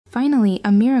Finally,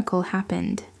 a miracle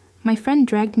happened. My friend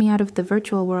dragged me out of the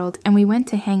virtual world and we went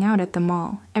to hang out at the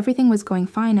mall. Everything was going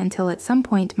fine until at some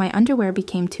point my underwear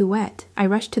became too wet. I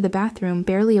rushed to the bathroom,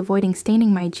 barely avoiding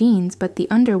staining my jeans, but the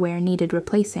underwear needed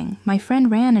replacing. My friend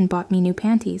ran and bought me new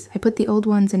panties. I put the old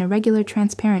ones in a regular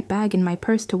transparent bag in my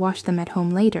purse to wash them at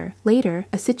home later. Later,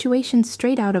 a situation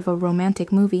straight out of a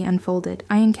romantic movie unfolded.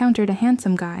 I encountered a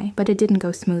handsome guy, but it didn't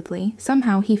go smoothly.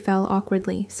 Somehow he fell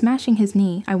awkwardly, smashing his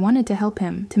knee. I wanted to help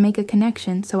him, to make a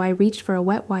connection, so I reached for a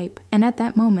wet wipe. And at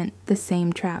that moment, the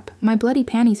same trap. My bloody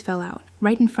panties fell out,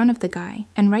 right in front of the guy,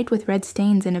 and right with red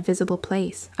stains in a visible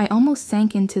place. I almost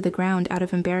sank into the ground out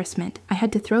of embarrassment. I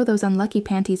had to throw those unlucky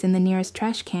panties in the nearest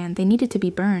trash can. They needed to be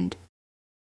burned.